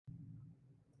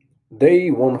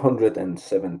Day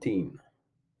 117.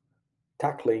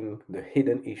 Tackling the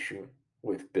hidden issue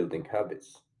with building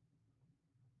habits.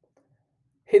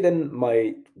 Hidden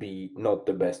might be not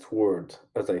the best word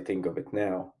as I think of it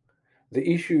now. The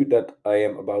issue that I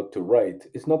am about to write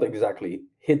is not exactly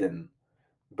hidden,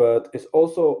 but is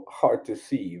also hard to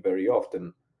see very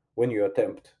often when you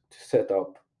attempt to set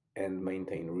up and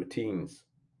maintain routines.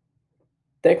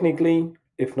 Technically,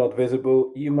 if not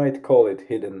visible, you might call it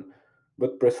hidden,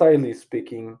 but precisely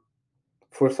speaking,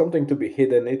 for something to be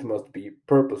hidden, it must be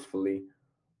purposefully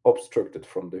obstructed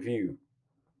from the view.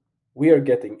 We are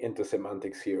getting into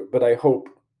semantics here, but I hope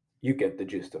you get the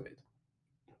gist of it.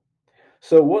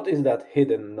 So, what is that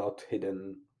hidden, not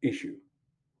hidden issue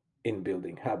in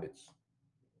building habits?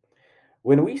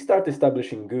 When we start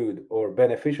establishing good or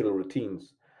beneficial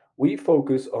routines, we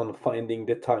focus on finding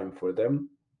the time for them,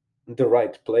 the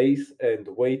right place, and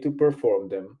way to perform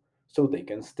them so they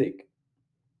can stick.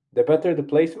 The better the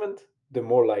placement, the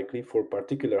more likely for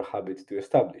particular habits to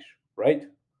establish, right?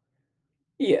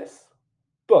 Yes,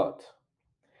 but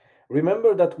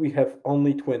remember that we have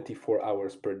only 24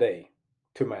 hours per day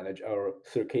to manage our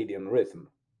circadian rhythm.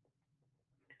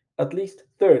 At least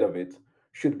third of it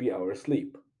should be our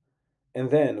sleep, and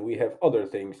then we have other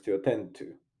things to attend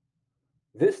to.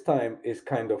 This time is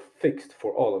kind of fixed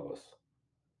for all of us.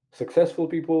 Successful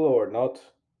people or not,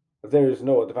 there is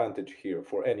no advantage here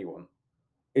for anyone.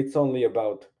 It's only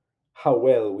about how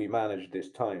well we manage this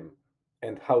time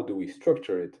and how do we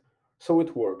structure it so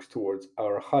it works towards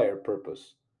our higher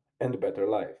purpose and better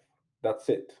life. That's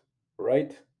it,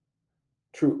 right?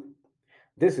 True.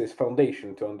 This is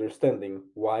foundation to understanding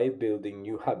why building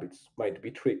new habits might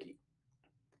be tricky.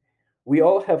 We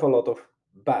all have a lot of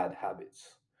bad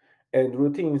habits and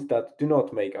routines that do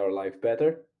not make our life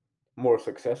better, more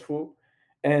successful,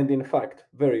 and in fact,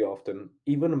 very often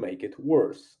even make it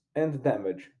worse and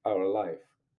damage our life,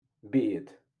 be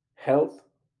it health,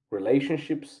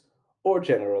 relationships, or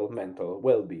general mental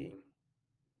well being.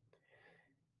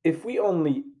 If we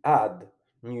only add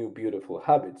new beautiful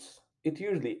habits, it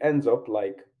usually ends up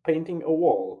like painting a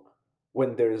wall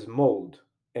when there is mold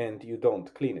and you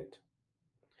don't clean it.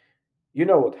 You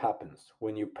know what happens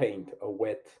when you paint a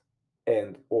wet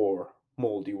and or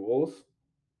moldy walls?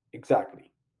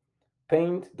 Exactly.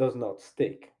 Paint does not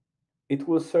stick. It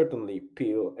will certainly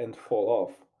peel and fall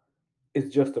off.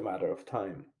 It's just a matter of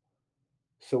time.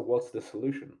 So what's the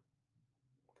solution?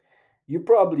 You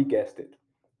probably guessed it,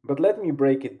 but let me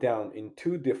break it down in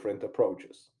two different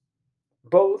approaches.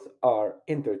 Both are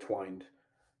intertwined,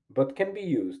 but can be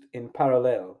used in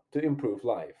parallel to improve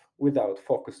life without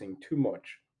focusing too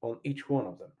much on each one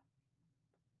of them.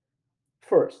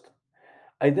 First,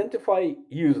 identify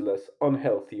useless,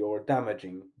 unhealthy, or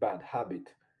damaging bad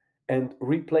habit and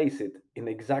replace it in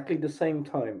exactly the same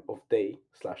time of day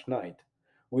slash night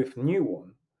with new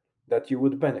one that you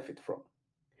would benefit from.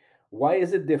 Why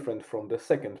is it different from the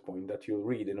second point that you'll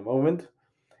read in a moment?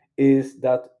 Is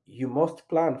that you must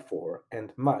plan for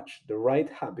and match the right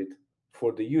habit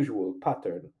for the usual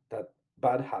pattern that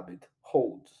bad habit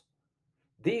holds.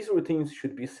 These routines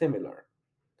should be similar,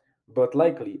 but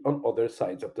likely on other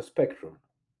sides of the spectrum,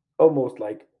 almost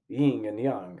like yin and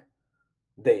yang,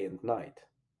 day and night.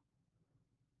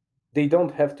 They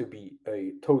don't have to be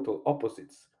a total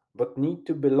opposites, but need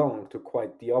to belong to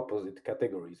quite the opposite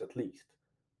categories at least,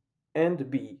 and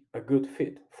be a good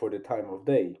fit for the time of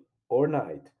day or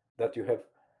night that you have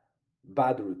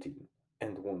bad routine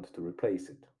and want to replace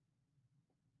it.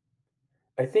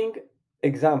 I think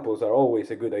examples are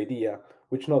always a good idea,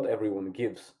 which not everyone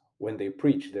gives when they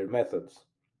preach their methods.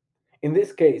 In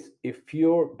this case, if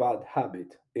your bad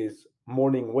habit is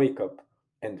morning wake up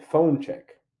and phone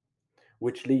check,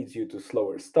 which leads you to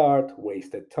slower start,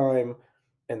 wasted time,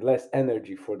 and less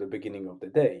energy for the beginning of the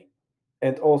day,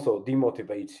 and also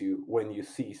demotivates you when you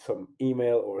see some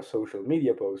email or social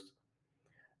media post,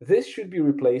 this should be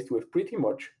replaced with pretty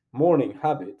much morning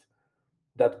habit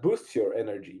that boosts your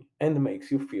energy and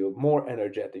makes you feel more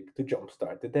energetic to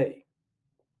jumpstart the day.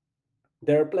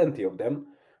 There are plenty of them,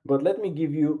 but let me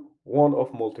give you one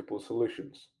of multiple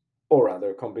solutions, or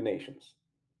rather combinations.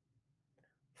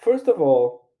 First of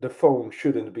all, the phone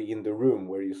shouldn't be in the room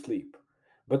where you sleep.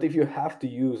 But if you have to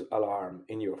use alarm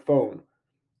in your phone,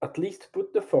 at least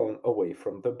put the phone away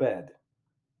from the bed.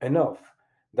 Enough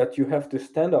that you have to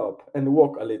stand up and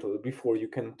walk a little before you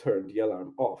can turn the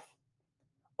alarm off.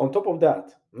 On top of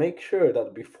that, make sure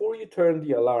that before you turn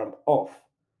the alarm off,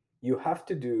 you have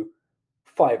to do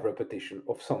 5 repetition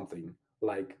of something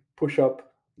like push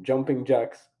up, jumping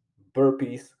jacks,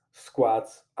 burpees,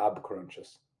 squats, ab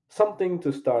crunches. Something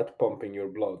to start pumping your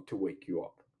blood to wake you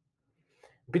up.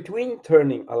 Between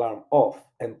turning alarm off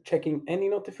and checking any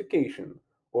notification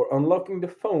or unlocking the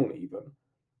phone even,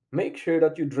 make sure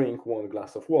that you drink 1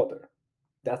 glass of water.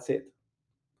 That's it.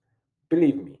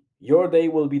 Believe me, your day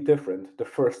will be different the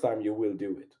first time you will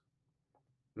do it.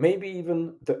 Maybe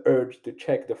even the urge to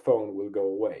check the phone will go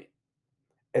away.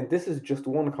 And this is just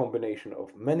one combination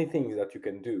of many things that you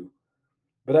can do,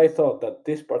 but I thought that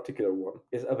this particular one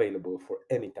is available for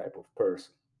any type of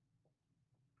person.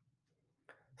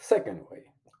 Second way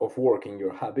of working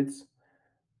your habits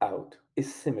out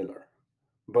is similar,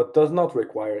 but does not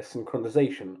require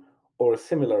synchronization or a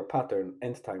similar pattern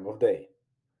and time of day.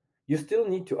 You still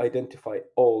need to identify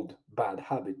old bad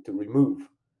habit to remove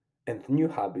and new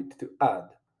habit to add,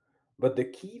 but the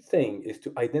key thing is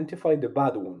to identify the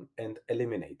bad one and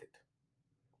eliminate it.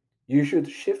 You should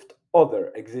shift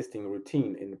other existing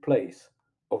routine in place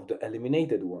of the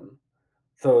eliminated one,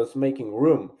 thus making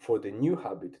room for the new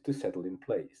habit to settle in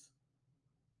place.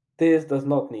 This does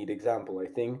not need example, I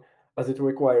think, as it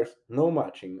requires no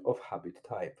matching of habit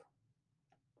type.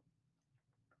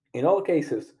 In all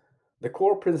cases, the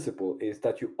core principle is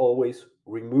that you always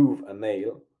remove a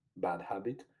nail, bad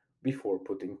habit, before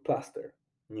putting plaster,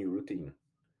 new routine.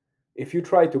 If you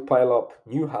try to pile up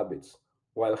new habits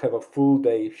while have a full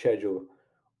day schedule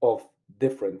of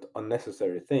different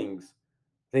unnecessary things,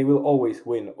 they will always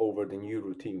win over the new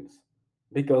routines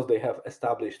because they have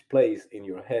established place in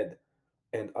your head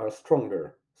and are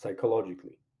stronger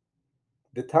psychologically.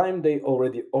 The time they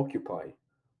already occupy,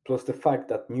 plus the fact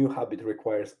that new habit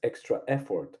requires extra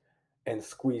effort and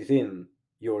squeeze in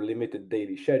your limited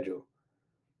daily schedule,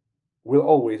 will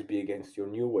always be against your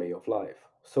new way of life.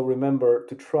 So remember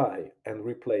to try and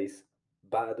replace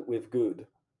bad with good,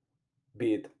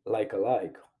 be it like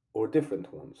alike or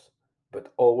different ones,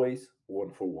 but always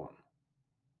one for one.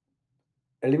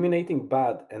 Eliminating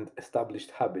bad and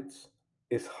established habits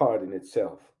is hard in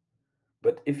itself,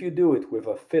 but if you do it with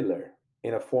a filler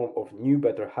in a form of new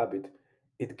better habit,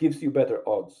 it gives you better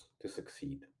odds to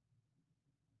succeed.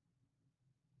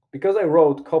 Because I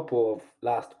wrote a couple of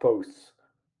last posts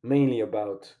mainly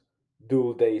about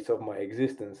dual days of my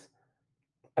existence,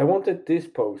 I wanted this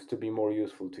post to be more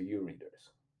useful to you readers.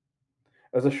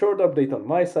 As a short update on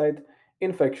my side,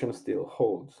 infection still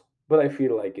holds, but I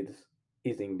feel like it's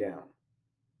easing down.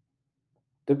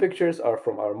 The pictures are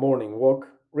from our morning walk.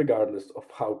 Regardless of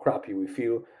how crappy we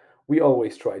feel, we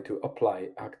always try to apply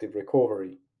active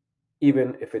recovery,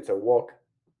 even if it's a walk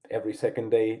every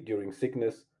second day during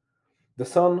sickness. The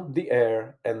sun, the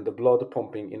air, and the blood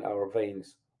pumping in our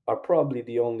veins are probably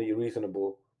the only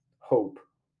reasonable hope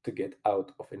to get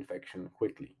out of infection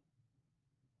quickly.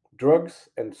 Drugs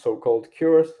and so called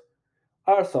cures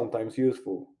are sometimes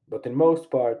useful, but in most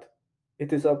part,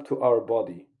 it is up to our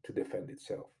body to defend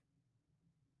itself.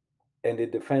 And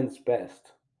it defends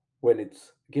best when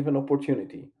it's given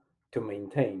opportunity to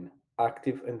maintain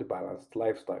active and balanced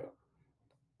lifestyle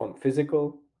on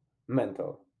physical,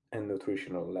 mental, and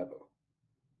nutritional level.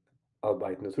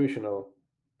 Albeit nutritional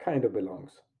kind of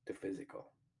belongs to physical.